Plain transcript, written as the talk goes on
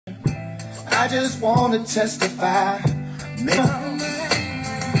I just want to testify.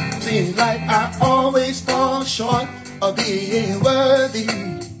 Seems like I always fall short of being worthy.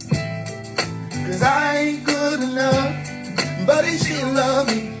 Cause I ain't good enough, but he still love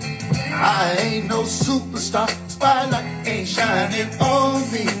me. I ain't no superstar, spotlight ain't shining on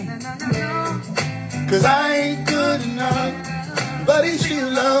me. Cause I ain't good enough, but he still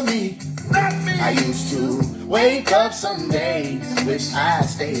love me. I used to wake up some days, wish I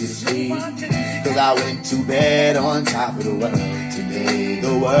stayed asleep. Cause I went to bed on top of the world. Today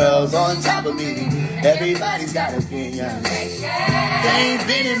the world's on top of me. Everybody's got opinions. They ain't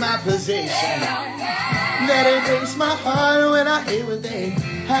been in my position. That it breaks my heart when I hear what they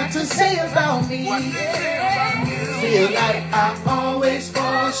have to say about me. Feel like I always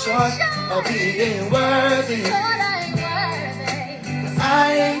fall short of being worthy.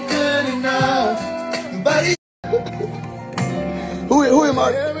 I ain't good enough, but who am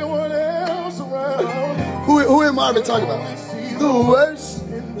I? Who am I to talk about? The worst.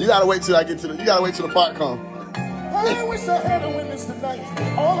 You gotta wait till I get to the. You gotta wait till the part comes. I wish I had a witness tonight.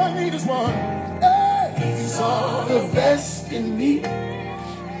 All I need is one. Hey, saw the best in me.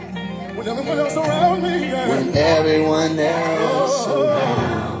 When everyone else around me, yeah. When everyone else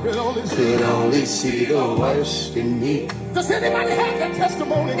around could only see the worst in me. Does anybody have that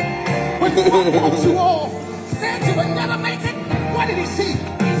testimony? When God walked you off, said you would never make it, what did he see?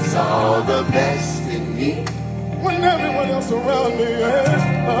 He saw the best in me. When everyone else around me,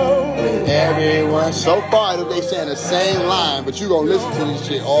 yes. Oh. When everyone, so far they saying the same line, but you gonna listen to this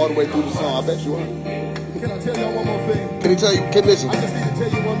shit all the way through the song. I bet you are. Can I tell y'all one more thing? Can he tell you? Can listen? I just need to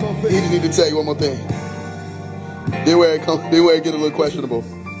tell you one more thing. He just need to tell you one more thing. Then where it comes, then where it get a little questionable.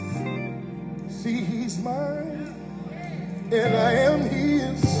 See, he's mine, and I am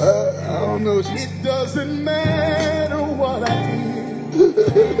his. I don't know. It doesn't matter what I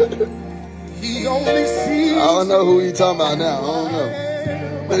did. He only sees. I don't know who he talking about now. I don't know.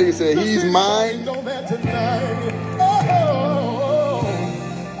 That nigga said he's mine. Oh,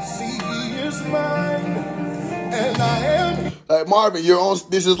 see, he is mine, and I am. Hey Marvin, you're on.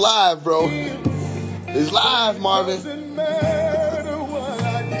 This is live, bro. It's live, Marvin.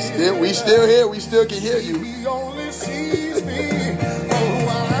 We still here. We still can hear you. He only sees me.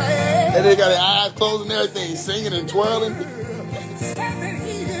 And they got their eyes closed and everything, singing and twirling.